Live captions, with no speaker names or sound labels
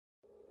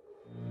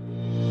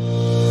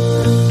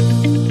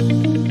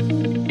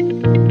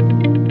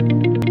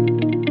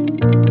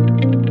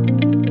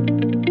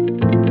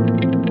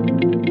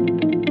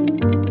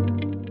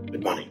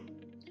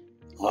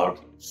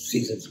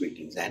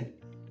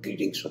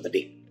meetings for the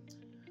day.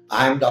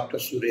 I am Dr.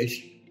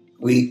 Suresh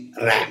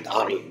Rang,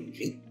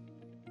 RANG.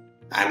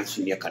 I am a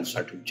senior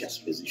consultant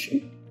chest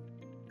physician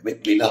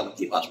with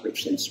Lilavati Hospital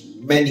since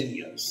many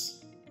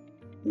years.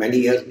 Many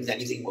years means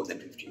anything more than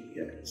 15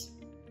 years.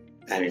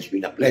 And it's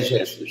been a pleasure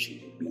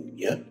associated being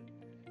here.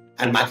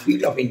 And my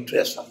field of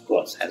interest, of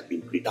course, has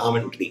been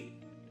predominantly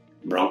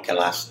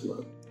bronchial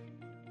asthma,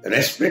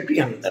 respiratory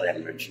and other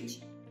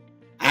allergies,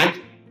 and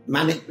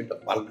management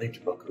of pulmonary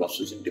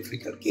tuberculosis in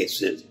difficult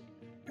cases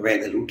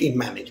where the routine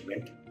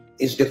management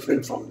is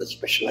different from the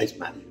specialized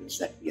managements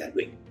that we are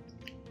doing.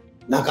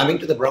 Now, coming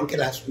to the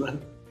bronchial asthma,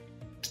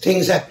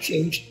 things have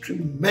changed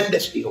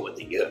tremendously over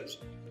the years.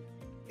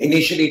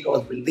 Initially, it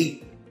was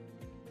believed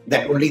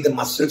that only the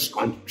muscles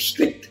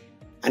constrict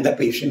and the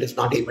patient is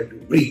not able to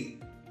breathe.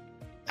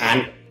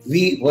 And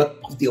we were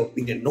of the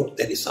opinion, no,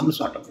 there is some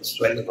sort of a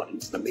swelling or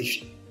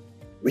inflammation,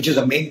 which is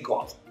the main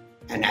cause.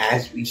 And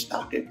as we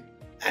started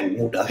and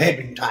moved ahead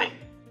in time,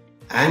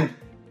 and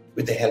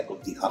with the help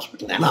of the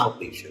hospital and our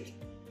patients,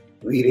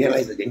 we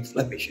realized that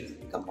inflammation has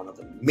become one of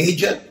the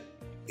major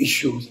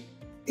issues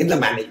in the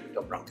management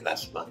of bronchial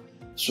asthma.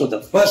 So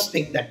the first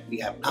thing that we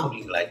have now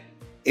realized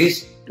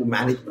is to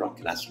manage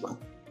bronchial asthma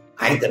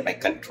either by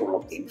control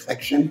of the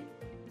infection,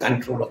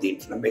 control of the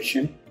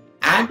inflammation,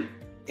 and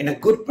in a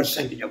good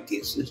percentage of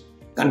cases,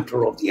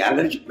 control of the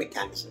allergic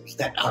mechanisms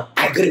that are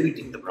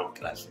aggravating the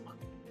bronchial asthma.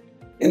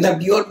 In the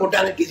newer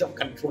modalities of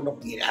control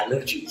of the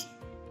allergies,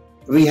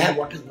 we have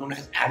what is known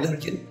as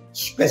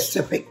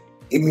allergen-specific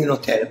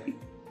immunotherapy,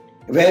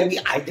 where we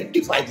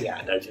identify the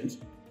allergens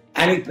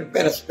and we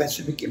prepare a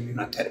specific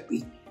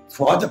immunotherapy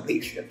for the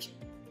patients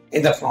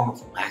in the form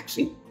of a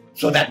vaccine,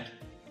 so that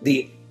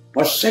the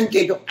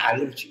percentage of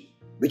allergy,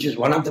 which is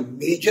one of the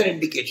major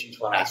indications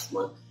for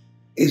asthma,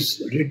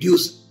 is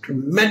reduced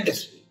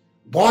tremendously.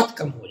 Both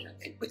come ho jate,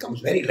 it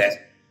becomes very less.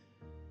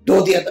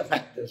 Though the other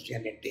factors,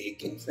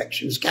 genetic,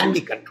 infections, can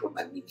be controlled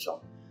by means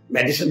of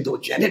medicine, though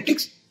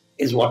genetics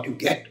is what you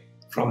get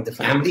from the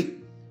family.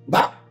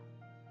 But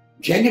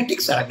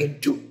genetics are again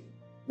two.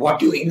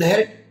 What you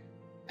inherit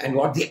and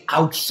what the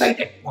outside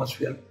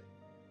atmosphere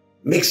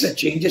makes the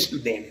changes to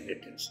the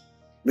inheritance,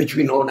 which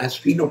we know as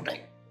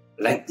phenotype,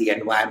 like the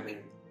environment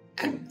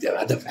and the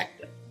other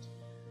factor.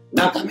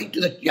 Now coming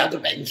to the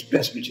other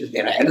interest, which is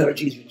there are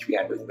allergies which we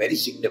are doing very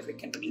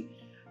significantly,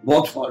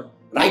 both for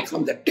right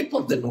from the tip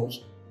of the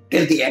nose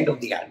till the end of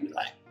the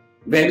alveoli,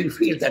 where we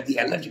feel that the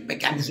allergic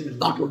mechanism is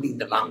not only in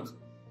the lungs,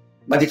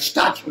 but it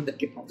starts from the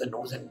tip of the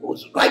nose and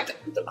goes right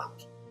up to the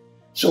lungs.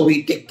 So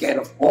we take care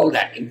of all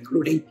that,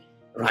 including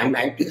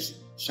rhinitis,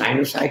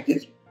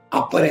 sinusitis,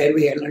 upper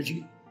airway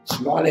allergy,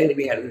 small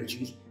airway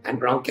allergies, and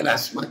bronchial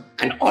asthma,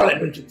 and all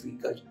allergic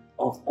triggers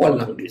of all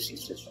lung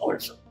diseases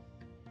also.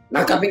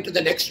 Now coming to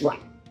the next one,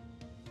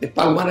 the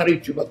pulmonary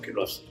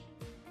tuberculosis.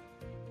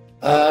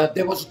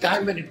 There was a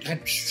time when it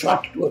had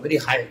shot to a very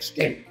high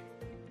extent,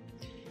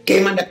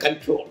 came under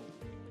control.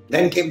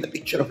 Then came the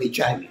picture of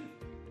HIV.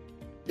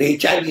 The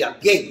HIV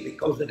again,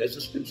 because of the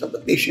resistance of the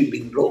patient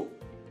being low,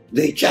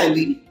 the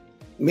HIV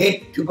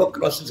made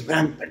tuberculosis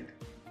rampant.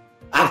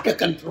 After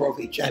control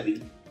of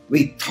HIV,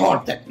 we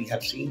thought that we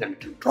have seen a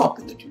little drop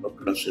in the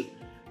tuberculosis.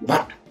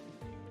 But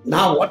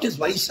now what is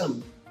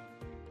worrisome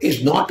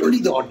is not only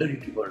the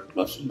ordinary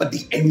tuberculosis, but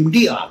the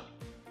MDR,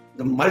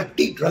 the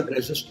multi-drug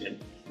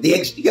resistant, the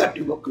XDR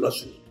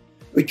tuberculosis,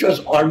 which was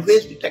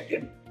always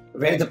detected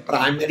where the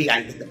primary,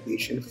 either the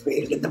patient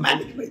failed in the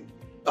management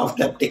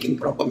after taking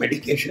proper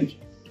medications,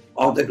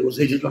 or the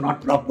dosages were not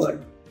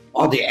proper,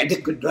 or the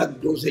adequate drug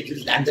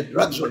dosages and the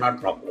drugs were not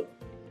proper.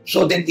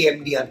 So then the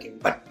MDR came.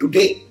 But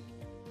today,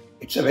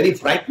 it's a very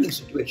frightening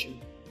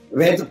situation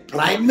where the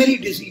primary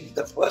disease,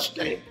 the first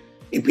time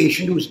a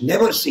patient who is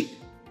never sick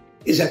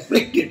is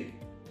afflicted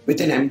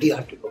with an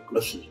MDR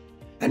tuberculosis.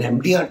 An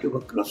MDR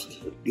tuberculosis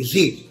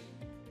disease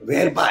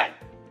whereby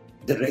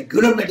the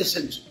regular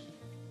medicines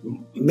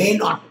may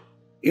not,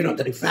 the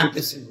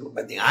rifampicin group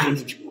and the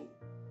INH group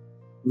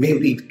may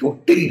be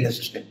totally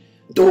resistant.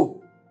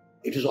 Though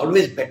it is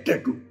always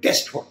better to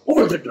test for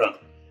all the drugs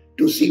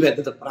to see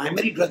whether the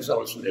primary drugs are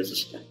also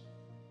resistant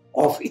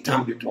of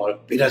ethambutol,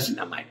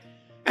 pyrazinamide.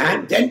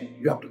 And then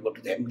you have to go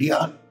to the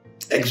MDR,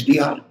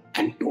 XDR,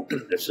 and total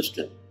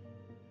resistance.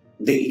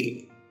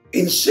 The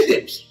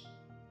incidence,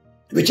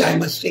 which I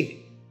must say,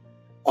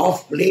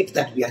 of late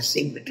that we are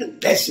seeing little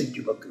less in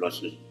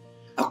tuberculosis,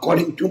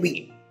 according to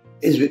me,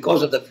 is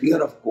because of the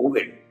fear of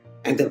COVID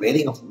and the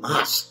wearing of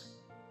masks,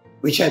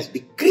 which has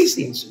decreased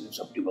the incidence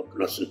of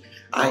tuberculosis.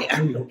 I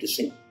am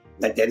noticing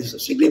that there is a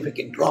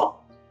significant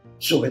drop.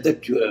 So whether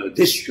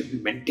this should be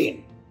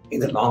maintained in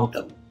the long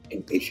term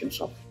in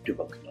patients of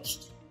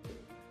tuberculosis.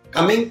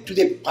 Coming to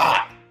the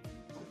part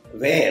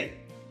where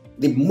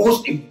the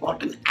most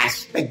important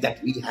aspect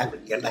that we have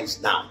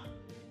realized now,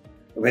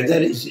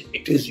 whether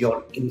it is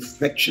your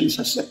infection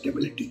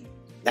susceptibility,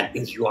 that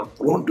means you are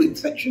prone to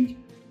infections,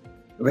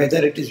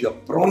 whether it is you're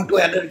prone to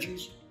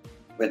allergies,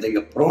 whether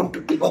you're prone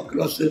to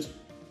tuberculosis,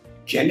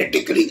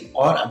 genetically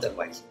or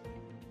otherwise.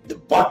 The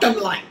bottom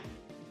line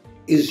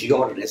is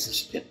your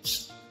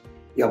resistance.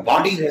 Your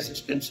body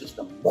resistance is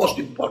the most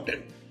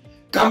important.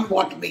 Come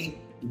what may,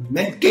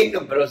 maintain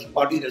your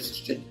body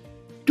resistance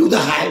to the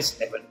highest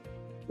level,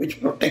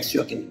 which protects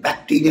you against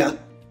bacteria,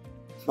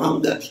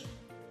 fungus,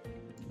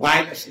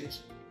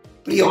 viruses,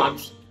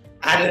 prions,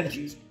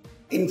 allergies,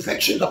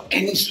 infections of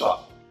any sort.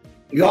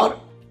 Your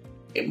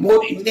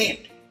more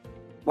innate,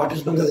 what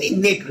is known as the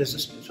innate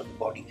resistance of the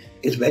body,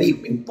 is very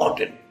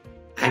important,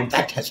 and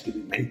that has to be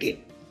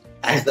maintained.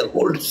 As the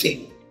old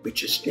saying,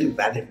 which is still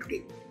valid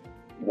today,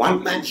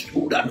 one man's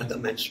food, another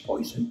man's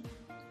poison.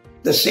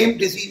 The same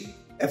disease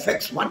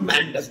affects one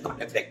man, does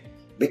not affect,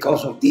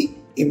 because of the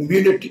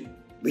immunity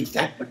which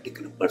that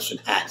particular person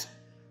has.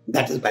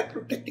 That is by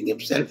protecting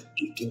himself,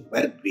 eating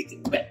well,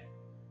 breathing well.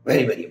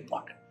 Very, very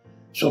important.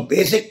 So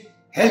basic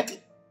health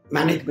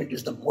management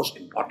is the most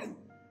important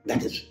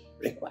that is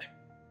required.